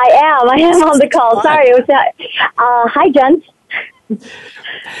 I am on the call. Sorry, it was that. Hi, Jen.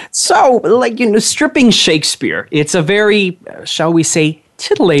 So, Stripping Shakespeare, it's a very, shall we say,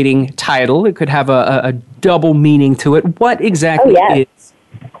 titillating title. It could have a double meaning to it. What exactly is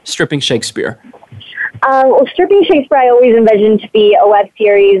Stripping Shakespeare? Well, Stripping Shakespeare, I always envisioned to be a web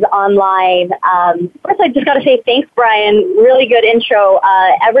series online. First, I just got to say thanks, Brian. Really good intro.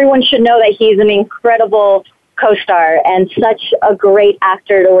 Everyone should know that he's an incredible co-star and such a great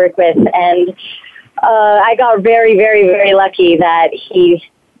actor to work with. And I got very, very, very lucky that he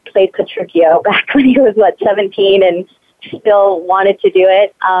played Petruchio back when he was, 17, and still wanted to do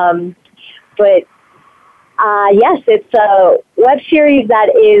it. But yes, it's a web series that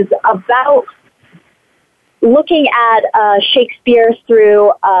is about looking at Shakespeare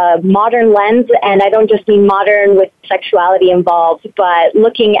through a modern lens, and I don't just mean modern with sexuality involved, but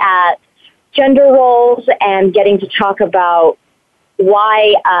looking at gender roles and getting to talk about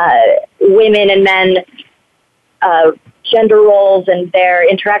why women and men, gender roles and their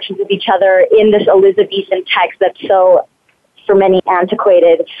interactions with each other in this Elizabethan text that's so, for many,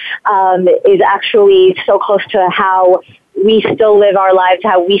 antiquated, is actually so close to how we still live our lives,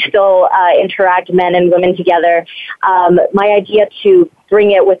 how we still interact, men and women together. My idea to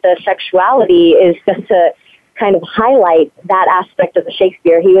bring it with the sexuality is just to kind of highlight that aspect of the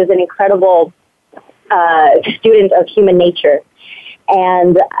Shakespeare. He was an incredible student of human nature.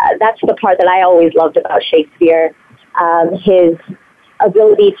 And that's the part that I always loved about Shakespeare, his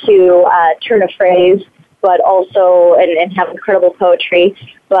ability to turn a phrase, but also, and have incredible poetry,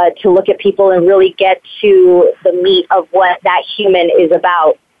 but to look at people and really get to the meat of what that human is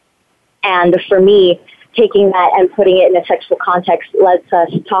about. And for me, taking that and putting it in a sexual context lets us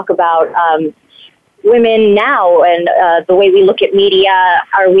talk about women now and the way we look at media.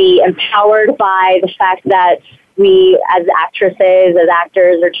 Are we empowered by the fact that we, as actresses, as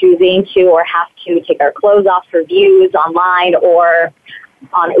actors, are choosing to or have to take our clothes off for views online or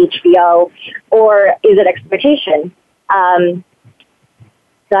on HBO, or is it exploitation?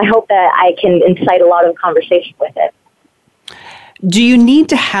 So I hope that I can incite a lot of conversation with it. Do you need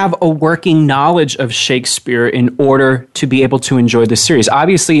to have a working knowledge of Shakespeare in order to be able to enjoy the series?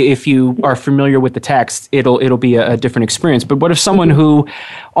 Obviously, if you are familiar with the text, it'll be a different experience. But what if someone who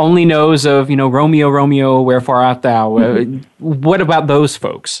only knows of, Romeo, Romeo, wherefore art thou? What about those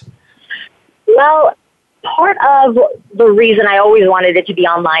folks? Well, part of the reason I always wanted it to be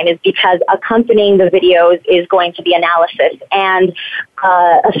online is because accompanying the videos is going to be analysis and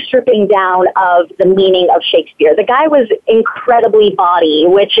a stripping down of the meaning of Shakespeare. The guy was incredibly bawdy,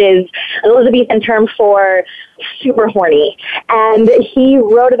 which is an Elizabethan term for super horny. And he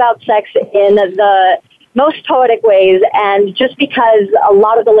wrote about sex in the most poetic ways, and just because a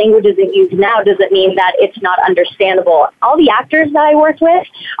lot of the languages that used now doesn't mean that it's not understandable. All the actors that I worked with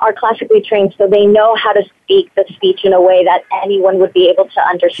are classically trained, so they know how to speak the speech in a way that anyone would be able to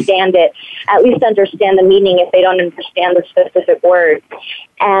understand it, at least understand the meaning if they don't understand the specific word.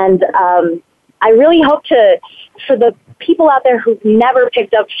 And I really hope for the people out there who've never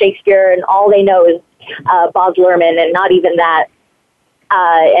picked up Shakespeare and all they know is Baz Luhrmann and not even that,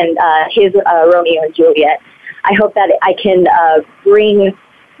 and his Romeo and Juliet. I hope that I can bring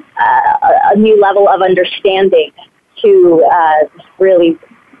a new level of understanding to really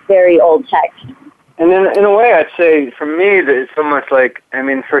very old text. And in a way, I'd say for me, that it's almost like,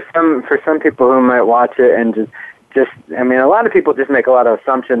 for some people who might watch it and just a lot of people just make a lot of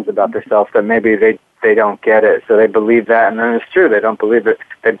assumptions about themselves that maybe they don't get it, so they believe that, and then it's true, they don't believe it.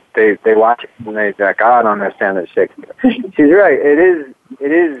 They watch it and they're like, I don't understand that Shakespeare. She's right.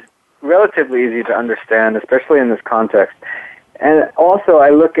 It is relatively easy to understand, especially in this context. And also,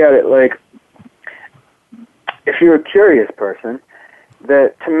 I look at it like, if you're a curious person,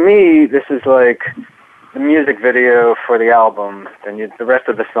 that to me, this is like the music video for the album, then the rest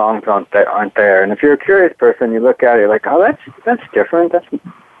of the songs aren't there. And if you're a curious person, you look at it like, oh, that's different.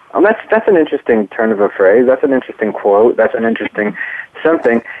 That's an interesting turn of a phrase. That's an interesting quote. That's an interesting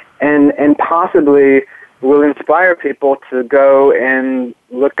something, and possibly will inspire people to go and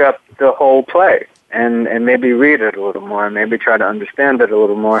look up the whole play and maybe read it a little more, and maybe try to understand it a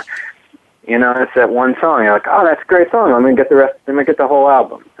little more. You know, it's that one song. You're like, oh, that's a great song. Let me get the rest. Let me get the whole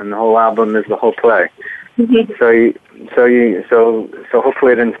album, and the whole album is the whole play. So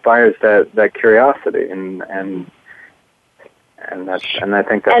hopefully it inspires that curiosity, and I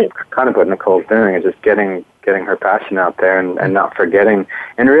think that's kind of what Nicole's doing, is just getting her passion out there and not forgetting,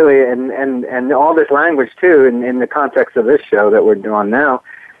 and really and all this language too in the context of this show that we're doing now.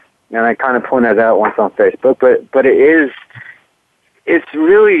 And I kind of pointed out once on Facebook, but it's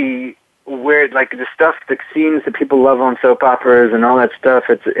really where, like, the stuff, the scenes that people love on soap operas and all that stuff,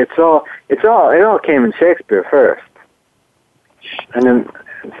 it all came in Shakespeare first, and then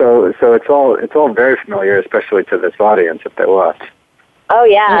so it's all very familiar, especially to this audience if they watch. Oh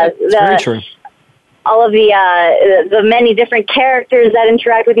yeah, very true. All of the many different characters that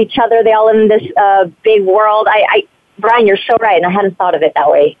interact with each other, they all live in this big world. Brian, you're so right, and I hadn't thought of it that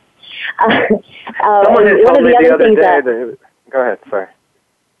way. Someone had told me the other day go ahead, sorry.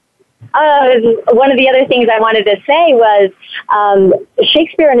 One of the other things I wanted to say was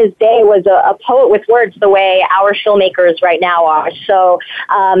Shakespeare in his day was a poet with words the way our filmmakers right now are. So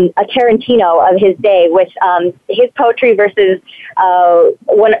a Tarantino of his day with his poetry versus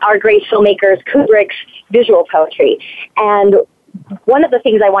our great filmmakers, Kubrick's visual poetry. And one of the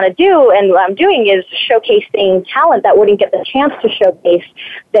things I want to do, and what I'm doing, is showcasing talent that wouldn't get the chance to showcase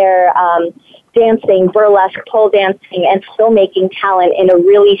their dancing, burlesque, pole dancing, and filmmaking talent in a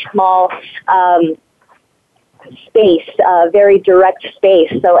really small space, very direct space.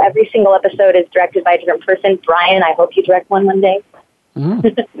 So every single episode is directed by a different person. Brian, I hope you direct one day.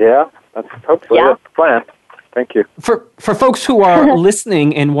 Yeah, that's hopefully that's the plan. Thank you. For folks who are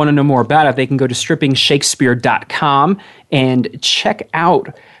listening and want to know more about it, they can go to strippingshakespeare.com and check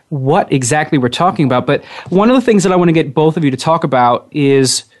out what exactly we're talking about. But one of the things that I want to get both of you to talk about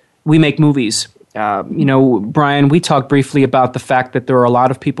is we make movies. Brian, we talked briefly about the fact that there are a lot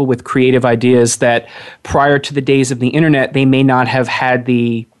of people with creative ideas that prior to the days of the internet, they may not have had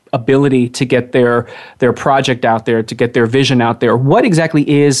the ability to get their project out there, to get their vision out there. What exactly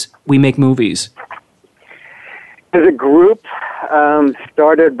is We Make Movies? There's a group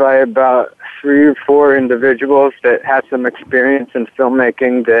started by about 3 or 4 individuals that had some experience in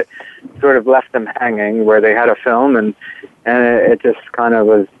filmmaking that sort of left them hanging, where they had a film and it just kind of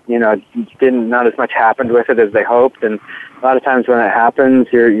was, not as much happened with it as they hoped. And a lot of times when it happens,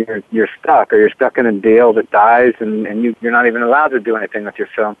 you're stuck, or you're stuck in a deal that dies, and you're not even allowed to do anything with your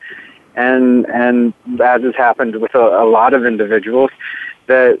film. And as has happened with a lot of individuals,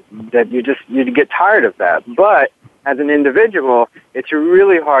 that you get tired of that. But as an individual, it's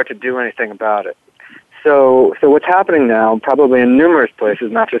really hard to do anything about it. So what's happening now, probably in numerous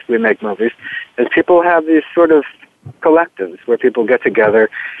places, not just We Make Movies, is people have these sort of collectives where people get together,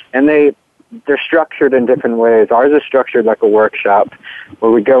 and they're structured in different ways. Ours is structured like a workshop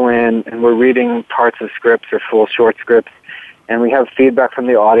where we go in and we're reading parts of scripts or full short scripts, and we have feedback from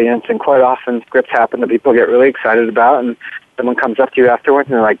the audience, and quite often scripts happen that people get really excited about, and someone comes up to you afterwards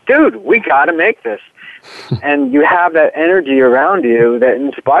and they're like, dude, we got to make this. And you have that energy around you that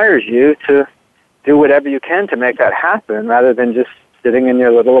inspires you to do whatever you can to make that happen, rather than just sitting in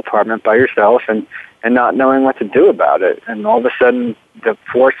your little apartment by yourself and not knowing what to do about it. And all of a sudden, the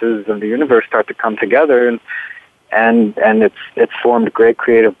forces of the universe start to come together, and it's formed great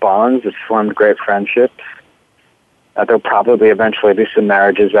creative bonds. It's formed great friendships. There'll probably eventually be some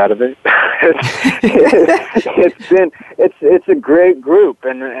marriages out of it. It's a great group,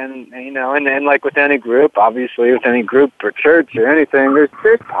 and like with any group, obviously with any group or church or anything, there's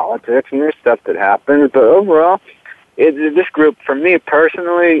politics and there's stuff that happens. But overall, this group, for me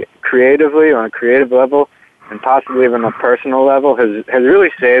personally, creatively, on a creative level, and possibly even on a personal level, has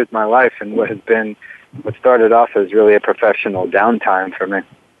really saved my life, and what started off as really a professional downtime for me.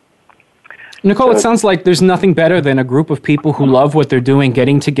 Nicole, it sounds like there's nothing better than a group of people who love what they're doing,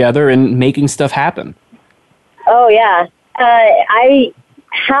 getting together and making stuff happen. Oh, yeah.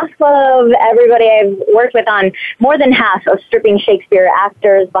 Half of everybody I've worked with on, more than half of Stripping Shakespeare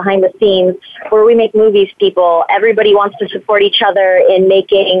actors behind the scenes, where We Make Movies people, everybody wants to support each other in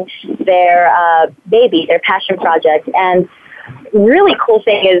making their baby, their passion project. And really cool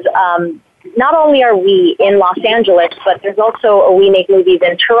thing is not only are we in Los Angeles, but there's also a We Make Movies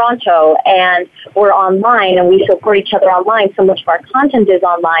in Toronto, and we're online, and we support each other online. So much of our content is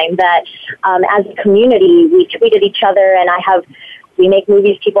online that as a community, we tweeted each other, and I have We Make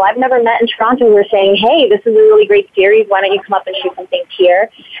Movies people I've never met in Toronto who are saying, hey, this is a really great series. Why don't you come up and shoot something here?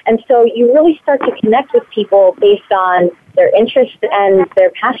 And so you really start to connect with people based on their interest and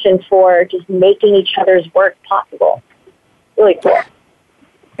their passion for just making each other's work possible. Really cool.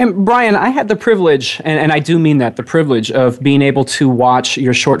 And Brian, I had the privilege, and I do mean that, the privilege of being able to watch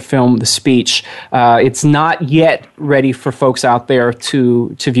your short film, The Speech. It's not yet ready for folks out there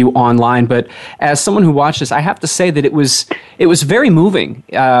to view online, but as someone who watched this, I have to say that it was very moving.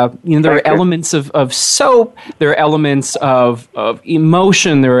 There are elements of soap, there are elements of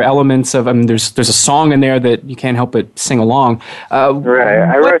emotion, there are elements of, there's a song in there that you can't help but sing along. Right,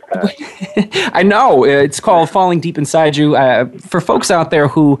 I wrote that. I know, it's called Falling Deep Inside You. For folks out there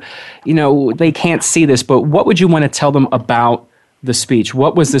who, they can't see this, but what would you want to tell them about The Speech?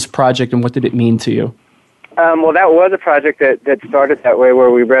 What was this project and what did it mean to you? Well, that was a project that started that way, where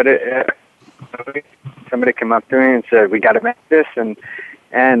we read it. Somebody came up to me and said, we got to make this,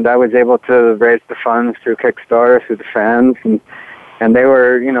 and I was able to raise the funds through Kickstarter, through the fans, and they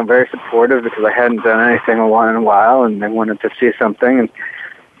were, very supportive because I hadn't done anything in a while, and they wanted to see something, and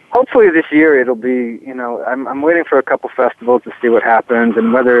hopefully this year it'll be, I'm waiting for a couple festivals to see what happens,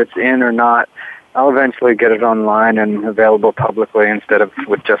 and whether it's in or not, I'll eventually get it online and available publicly instead of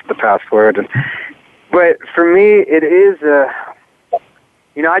with just the password. But for me, it is,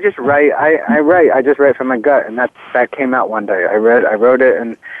 I just write. I just write from my gut, and that came out one day. I wrote it,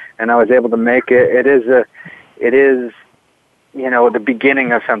 and I was able to make it. It is. The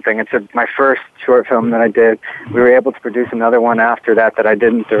beginning of something. It's my first short film that I did. We were able to produce another one after that I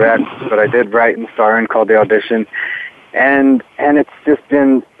didn't direct, but I did write and star in, called The Audition. And it's just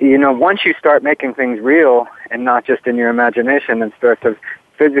been, once you start making things real and not just in your imagination and start to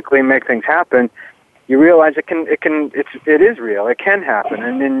physically make things happen, you realize it is real. It can happen.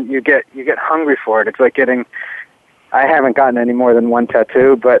 And then you get hungry for it. It's like I haven't gotten any more than one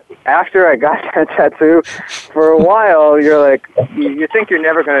tattoo, but after I got that tattoo, for a while, you're like, you think you're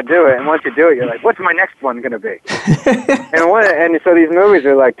never going to do it, and once you do it, you're like, what's my next one going to be? and so these movies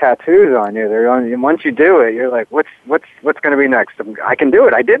are like tattoos on you. And once you do it, you're like, what's going to be next? I can do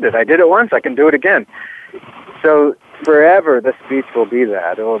it. I did it once. I can do it again. So forever, The Speech will be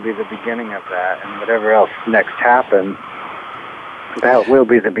that. It will be the beginning of that, and whatever else next happens, that will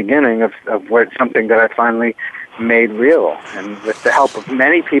be the beginning of something that I finally made real, and with the help of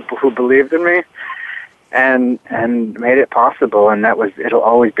many people who believed in me and made it possible, and it'll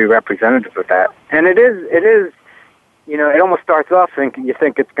always be representative of that. And it is it almost starts off you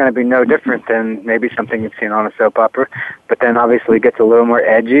think it's going to be no different than maybe something you've seen on a soap opera, but then obviously it gets a little more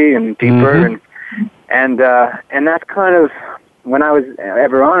edgy and deeper, and that's kind of, when I was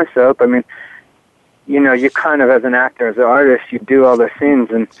ever on a soap, you kind of, as an actor, as an artist, you do all those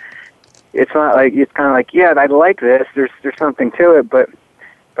scenes, and it's not like, it's kind of like, yeah, I like this. There's something to it, but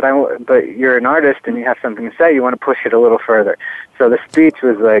you're an artist and you have something to say. You want to push it a little further. So The Speech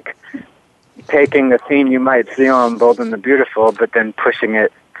was like taking the theme you might see on Bold and the Beautiful, but then pushing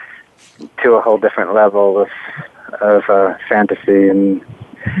it to a whole different level of fantasy and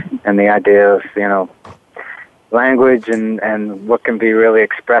the idea of language and what can be really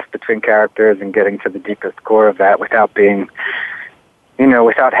expressed between characters, and getting to the deepest core of that without being,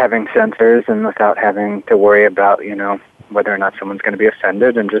 without having censors and without having to worry about, whether or not someone's going to be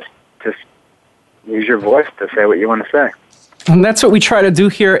offended, and just use your voice to say what you want to say. And that's what we try to do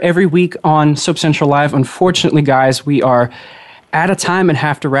here every week on Soap Central Live. Unfortunately, guys, we are out of time and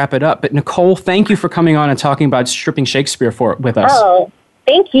have to wrap it up. But Nicole, thank you for coming on and talking about Stripping Shakespeare with us. Oh,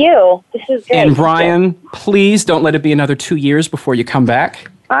 thank you. This is great. And Brian, please don't let it be another 2 years before you come back.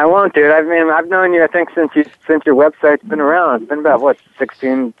 I won't, dude. I've known you, I think, since your website's been around. It's been about,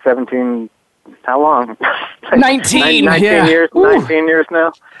 16, 17, how long? 19. 19 years. Ooh. 19 years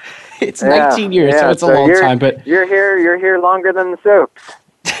now. It's 19 years, so it's a long time. But you're here longer than the soaps.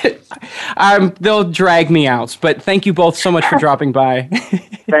 They'll drag me out. But thank you both so much for dropping by.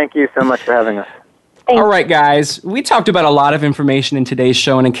 Thank you so much for having us. All right, guys, we talked about a lot of information in today's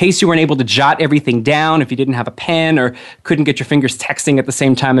show, and in case you weren't able to jot everything down, if you didn't have a pen or couldn't get your fingers texting at the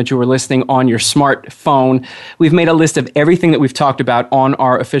same time that you were listening on your smartphone, we've made a list of everything that we've talked about on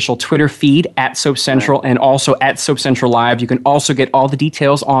our official Twitter feed at Soap Central and also at Soap Central Live. You can also get all the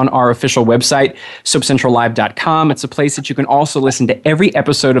details on our official website, soapcentrallive.com. It's a place that you can also listen to every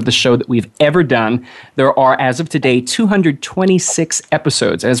episode of the show that we've ever done. There are, as of today, 226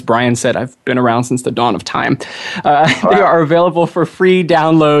 episodes. As Brian said, I've been around since the the dawn of time. They are available for free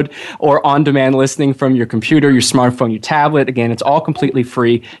download or on-demand listening from your computer, your smartphone, your tablet. Again, it's all completely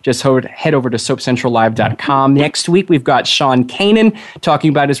free. Just head over to SoapCentralLive.com. Next week, we've got Sean Kanan talking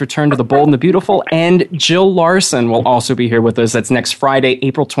about his return to the Bold and the Beautiful, and Jill Larson will also be here with us. That's next Friday,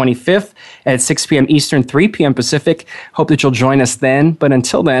 April 25th at 6 p.m. Eastern, 3 p.m. Pacific. Hope that you'll join us then. But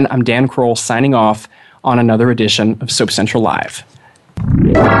until then, I'm Dan Kroll signing off on another edition of Soap Central Live.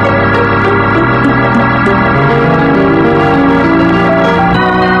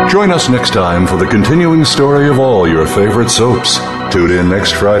 Join us next time for the continuing story of all your favorite soaps. Tune in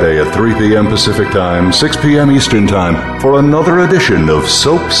next Friday at 3 p.m. Pacific Time, 6 p.m. Eastern Time for another edition of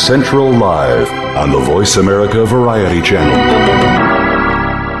Soap Central Live on the Voice America Variety Channel.